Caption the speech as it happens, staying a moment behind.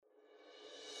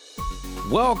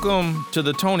Welcome to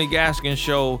the Tony Gaskin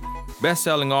Show,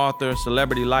 best-selling author,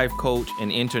 celebrity life coach, and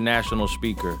international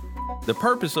speaker. The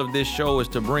purpose of this show is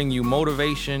to bring you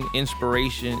motivation,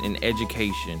 inspiration, and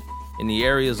education in the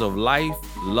areas of life,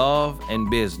 love, and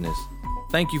business.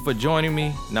 Thank you for joining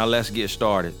me. Now let's get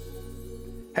started.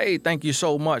 Hey, thank you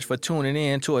so much for tuning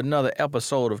in to another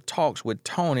episode of Talks with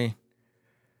Tony.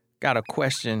 Got a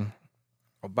question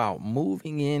about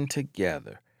moving in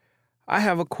together. I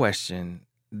have a question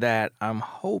that I'm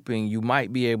hoping you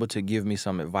might be able to give me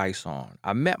some advice on.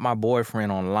 I met my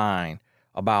boyfriend online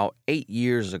about 8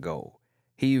 years ago.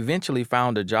 He eventually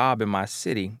found a job in my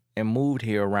city and moved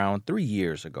here around 3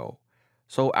 years ago.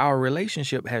 So our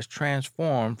relationship has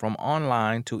transformed from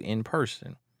online to in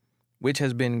person, which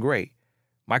has been great.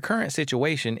 My current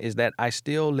situation is that I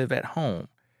still live at home.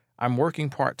 I'm working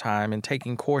part-time and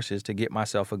taking courses to get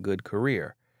myself a good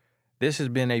career. This has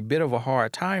been a bit of a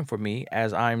hard time for me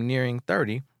as I'm nearing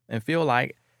 30 and feel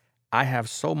like I have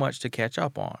so much to catch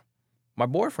up on. My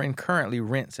boyfriend currently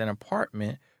rents an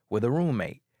apartment with a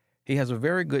roommate. He has a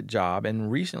very good job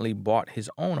and recently bought his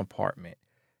own apartment.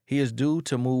 He is due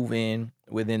to move in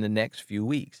within the next few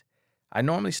weeks. I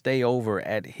normally stay over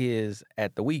at his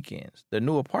at the weekends. The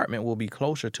new apartment will be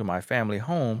closer to my family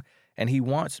home, and he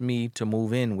wants me to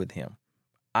move in with him.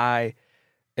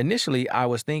 Initially, I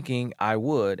was thinking I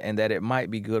would and that it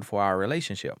might be good for our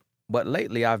relationship. But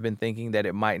lately, I've been thinking that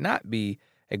it might not be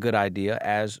a good idea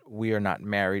as we are not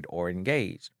married or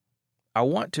engaged. I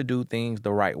want to do things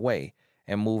the right way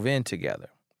and move in together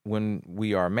when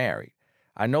we are married.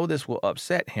 I know this will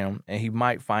upset him and he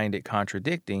might find it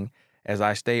contradicting as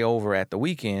I stay over at the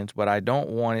weekends, but I don't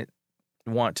want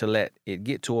to let it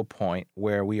get to a point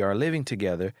where we are living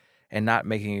together and not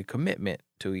making a commitment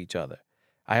to each other.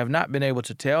 I have not been able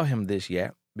to tell him this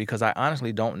yet because I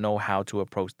honestly don't know how to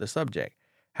approach the subject.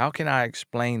 How can I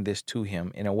explain this to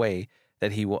him in a way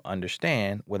that he will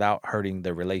understand without hurting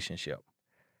the relationship?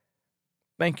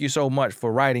 Thank you so much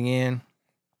for writing in.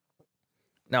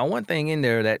 Now, one thing in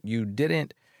there that you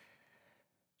didn't,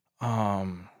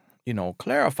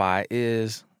 clarify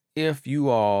is if you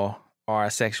all are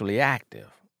sexually active.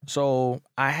 So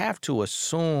I have to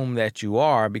assume that you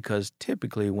are because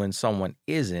typically when someone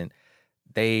isn't,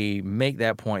 they make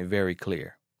that point very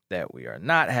clear that we are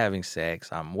not having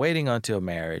sex. I'm waiting until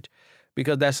marriage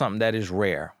because that's something that is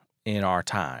rare in our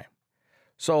time.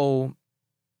 So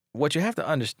what you have to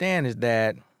understand is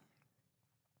that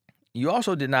you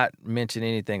also did not mention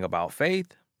anything about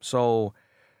faith. So,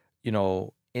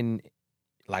 in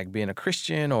like being a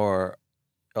Christian or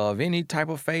of any type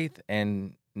of faith,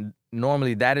 and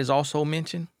normally that is also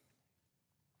mentioned.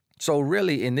 So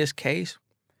really in this case,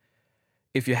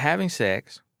 if you're having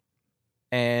sex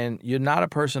and you're not a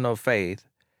person of faith,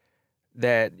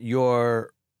 that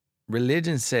your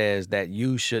religion says that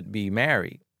you should be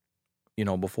married,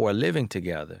 before living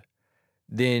together,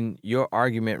 then your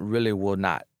argument really will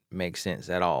not make sense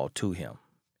at all to him.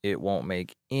 It won't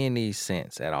make any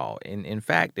sense at all. In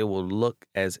fact, it will look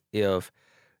as if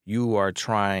you are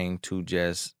trying to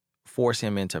just force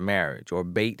him into marriage or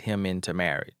bait him into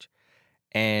marriage.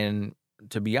 And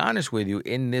to be honest with you,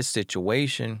 in this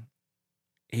situation,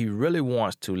 he really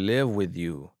wants to live with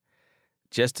you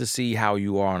just to see how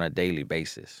you are on a daily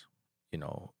basis.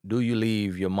 Do you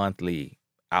leave your monthly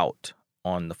out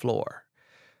on the floor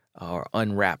or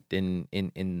unwrapped in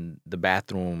the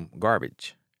bathroom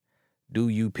garbage? Do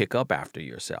you pick up after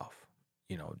yourself?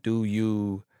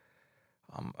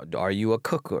 Are you a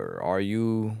cooker? Are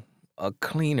you a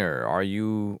cleaner? Are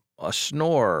you a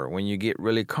snorer when you get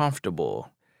really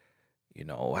comfortable?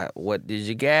 What does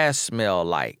your gas smell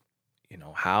like?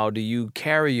 How do you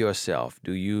carry yourself?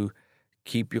 Do you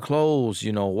keep your clothes,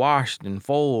 washed and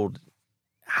folded?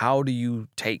 How do you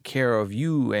take care of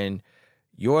you and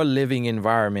your living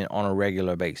environment on a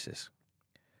regular basis?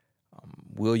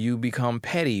 Will you become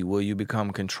petty? Will you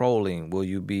become controlling? Will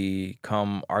you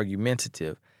become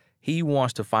argumentative? He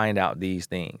wants to find out these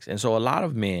things. And so a lot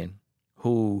of men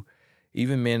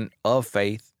even men of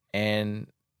faith and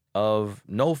of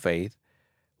no faith,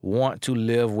 want to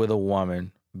live with a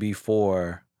woman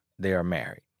before they are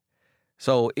married.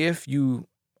 So if you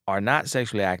are not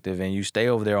sexually active and you stay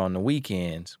over there on the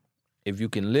weekends, if you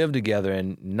can live together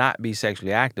and not be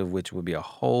sexually active, which would be a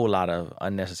whole lot of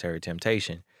unnecessary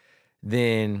temptation,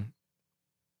 then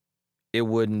it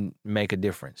wouldn't make a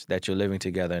difference that you're living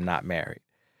together and not married.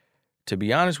 To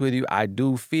be honest with you, I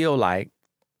do feel like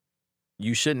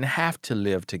you shouldn't have to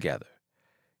live together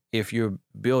if you're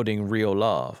building real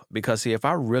love. Because see, if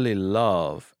I really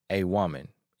love a woman,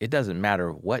 it doesn't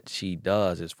matter what she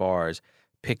does as far as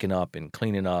picking up and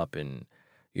cleaning up and,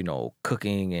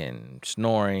 cooking and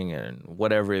snoring and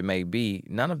whatever it may be.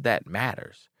 None of that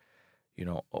matters,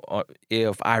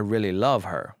 if I really love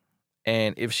her.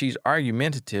 And if she's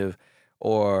argumentative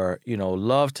or,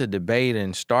 loves to debate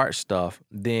and start stuff,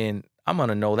 then I'm going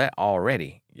to know that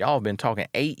already. Y'all have been talking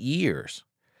 8 years.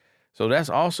 So that's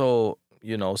also,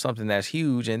 something that's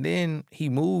huge. And then he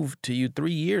moved to you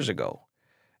 3 years ago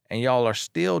and y'all are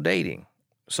still dating.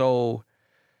 So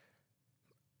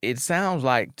it sounds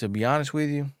like, to be honest with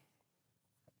you,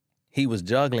 he was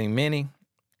juggling many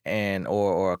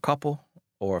or a couple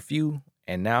or a few,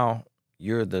 and now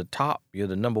you're the top, you're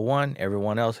the number one,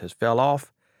 everyone else has fell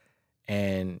off,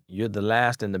 and you're the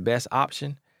last and the best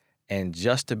option. And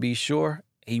just to be sure,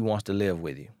 he wants to live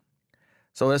with you.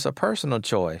 So it's a personal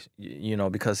choice,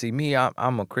 because see me,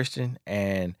 I'm a Christian,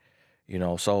 and,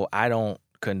 so I don't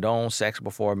condone sex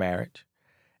before marriage,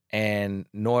 and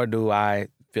nor do I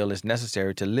feel it's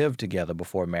necessary to live together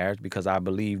before marriage, because I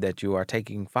believe that you are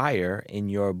taking fire in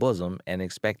your bosom and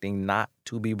expecting not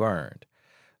to be burned.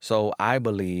 So I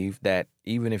believe that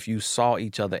even if you saw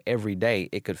each other every day,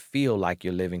 it could feel like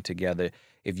you're living together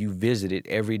if you visited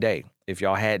every day, if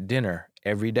y'all had dinner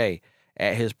every day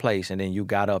at his place and then you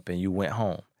got up and you went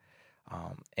home,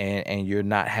 and you're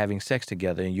not having sex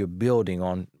together and you're building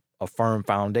on a firm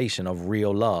foundation of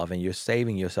real love and you're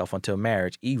saving yourself until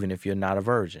marriage, even if you're not a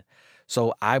virgin.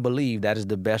 So I believe that is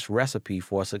the best recipe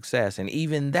for success. And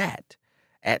even that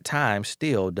at times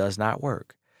still does not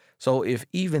work. So if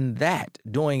even that,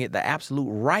 doing it the absolute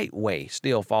right way,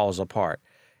 still falls apart,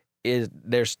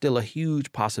 there's still a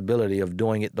huge possibility of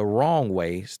doing it the wrong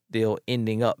way, still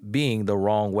ending up being the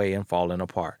wrong way and falling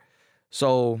apart.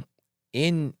 So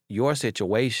in your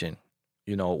situation,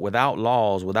 without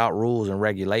laws, without rules and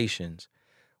regulations,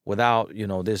 without,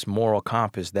 this moral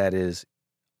compass that is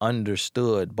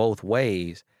understood both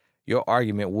ways, your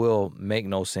argument will make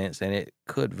no sense and it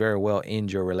could very well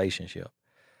end your relationship.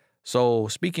 So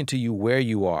speaking to you where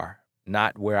you are,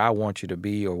 not where I want you to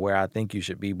be or where I think you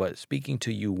should be, but speaking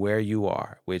to you where you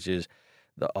are, which is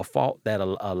a fault that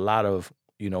a lot of,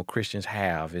 Christians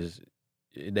have, is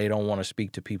they don't want to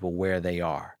speak to people where they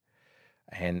are.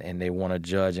 And they want to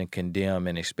judge and condemn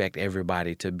and expect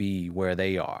everybody to be where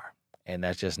they are. And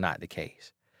that's just not the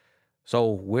case.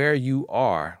 So where you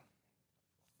are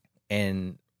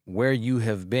and where you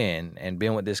have been and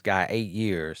been with this guy 8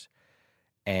 years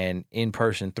and in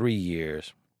person 3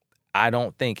 years, I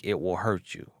don't think it will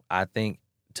hurt you. I think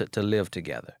to live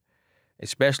together,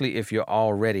 especially if you're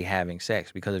already having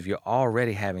sex, because if you're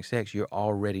already having sex, you're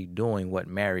already doing what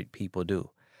married people do.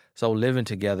 So living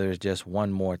together is just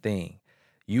one more thing.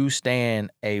 You staying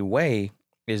away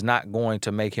is not going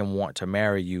to make him want to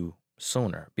marry you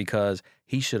sooner, because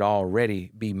he should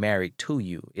already be married to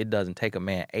you. It doesn't take a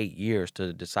man 8 years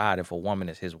to decide if a woman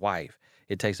is his wife.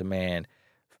 It takes a man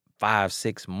 5,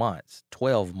 6 months,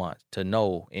 12 months to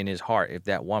know in his heart if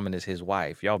that woman is his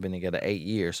wife. Y'all been together 8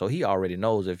 years, so he already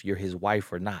knows if you're his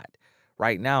wife or not.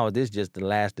 Right now, this is just the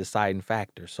last deciding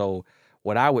factor. So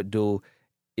what I would do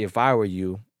if I were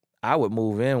you, I would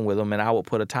move in with him and I would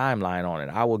put a timeline on it.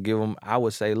 I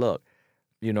would say, look,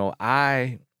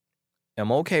 I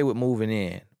am okay with moving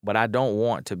in, but I don't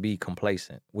want to be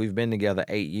complacent. We've been together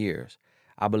 8 years.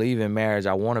 I believe in marriage.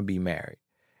 I want to be married.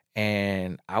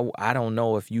 And I don't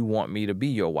know if you want me to be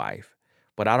your wife,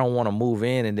 but I don't want to move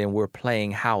in and then we're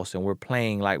playing house and we're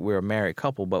playing like we're a married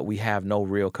couple, but we have no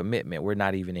real commitment. We're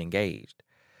not even engaged.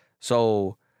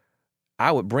 So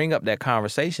I would bring up that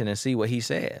conversation and see what he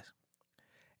says.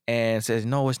 And says,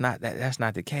 no, it's not that. That's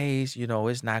not the case.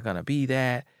 It's not going to be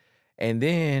that. And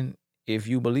then if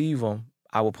you believe him,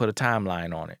 I would put a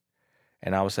timeline on it.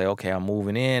 And I would say, okay, I'm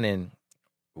moving in and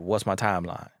what's my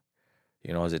timeline?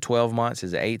 Is it 12 months?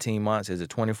 Is it 18 months? Is it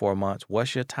 24 months?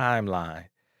 What's your timeline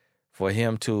for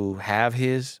him to have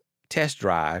his test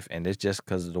drive? And it's just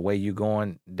because of the way you're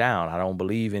going down. I don't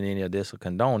believe in any of this or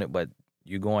condone it, but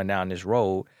you're going down this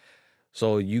road.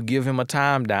 So you give him a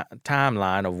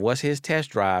timeline of what's his test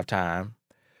drive time,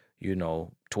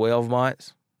 12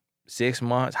 months, 6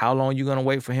 months. How long you going to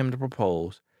wait for him to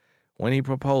propose? When he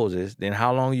proposes, then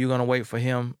how long are you going to wait for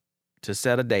him to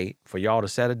set a date, for y'all to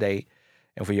set a date,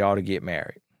 and for y'all to get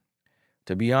married?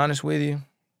 To be honest with you,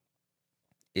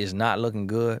 it's not looking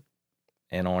good.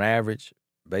 And on average,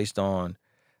 based on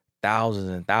thousands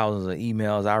and thousands of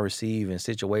emails I receive in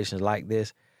situations like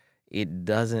this, it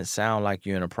doesn't sound like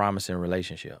you're in a promising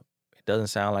relationship. It doesn't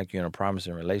sound like you're in a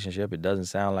promising relationship. It doesn't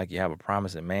sound like you have a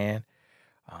promising man.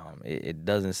 It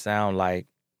doesn't sound like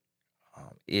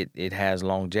it has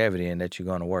longevity and that you're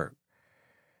going to work,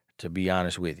 to be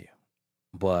honest with you.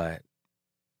 But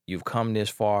you've come this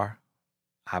far.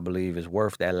 I believe it's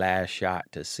worth that last shot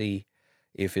to see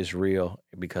if it's real,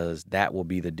 because that will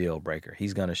be the deal breaker.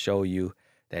 He's going to show you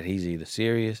that he's either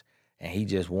serious and he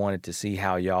just wanted to see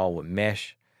how y'all would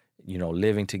mesh,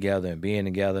 living together and being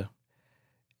together.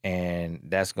 And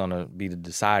that's going to be the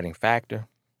deciding factor.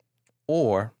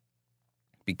 Or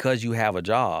because you have a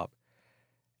job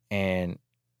and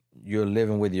you're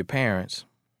living with your parents,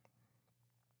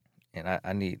 and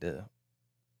I need to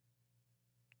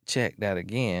check that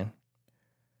again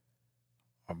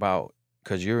about,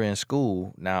 because you're in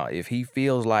school. Now, if he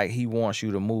feels like he wants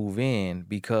you to move in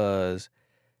because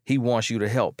he wants you to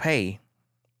help pay,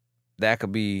 that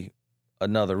could be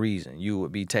another reason. You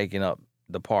would be taking up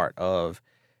the part of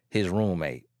his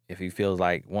roommate if he feels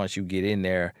like once you get in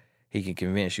there, he can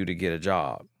convince you to get a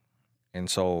job. And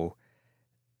so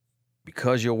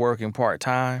because you're working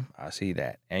part-time, I see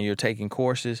that, and you're taking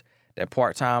courses, that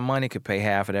part-time money could pay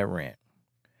half of that rent.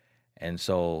 And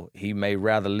so he may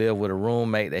rather live with a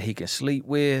roommate that he can sleep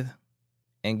with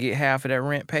and get half of that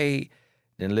rent paid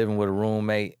than living with a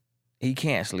roommate he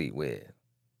can't sleep with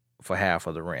for half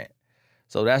of the rent.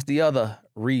 So that's the other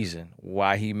reason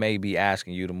why he may be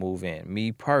asking you to move in.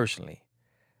 Me personally,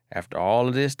 after all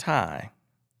of this time,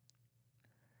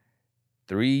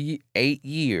 3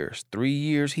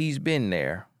 years he's been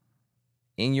there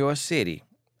in your city,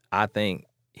 I think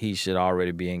he should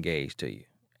already be engaged to you.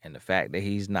 And the fact that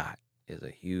he's not is a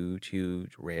huge,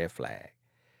 huge red flag,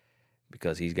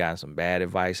 because he's gotten some bad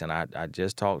advice. And I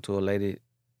just talked to a lady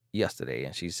yesterday,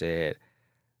 and she said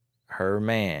her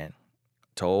man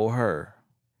told her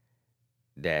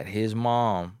that his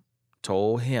mom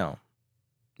told him,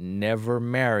 never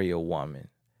marry a woman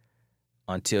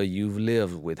until you've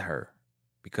lived with her,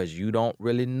 because you don't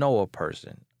really know a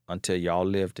person until y'all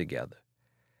live together.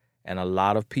 And a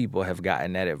lot of people have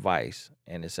gotten that advice,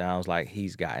 and it sounds like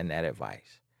he's gotten that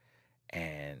advice.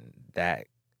 And that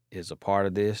is a part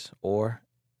of this, or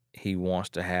he wants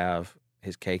to have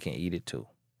his cake and eat it too.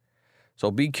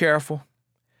 So be careful.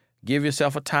 Give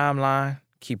yourself a timeline.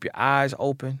 Keep your eyes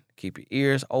open. Keep your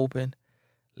ears open.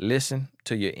 Listen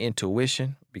to your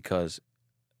intuition, because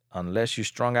unless you're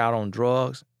strung out on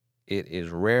drugs, it is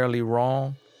rarely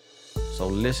wrong. So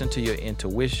listen to your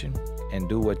intuition and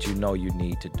do what you know you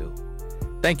need to do.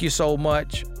 Thank you so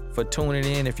much for tuning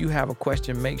in. If you have a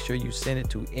question, make sure you send it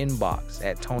to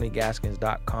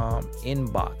inbox@TonyGaskins.com,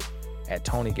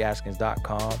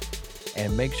 inbox@TonyGaskins.com,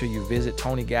 and make sure you visit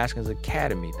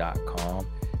TonyGaskinsAcademy.com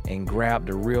and grab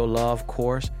the Real Love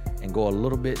course and go a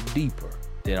little bit deeper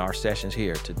than our sessions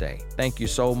here today. Thank you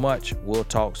so much. We'll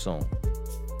talk soon.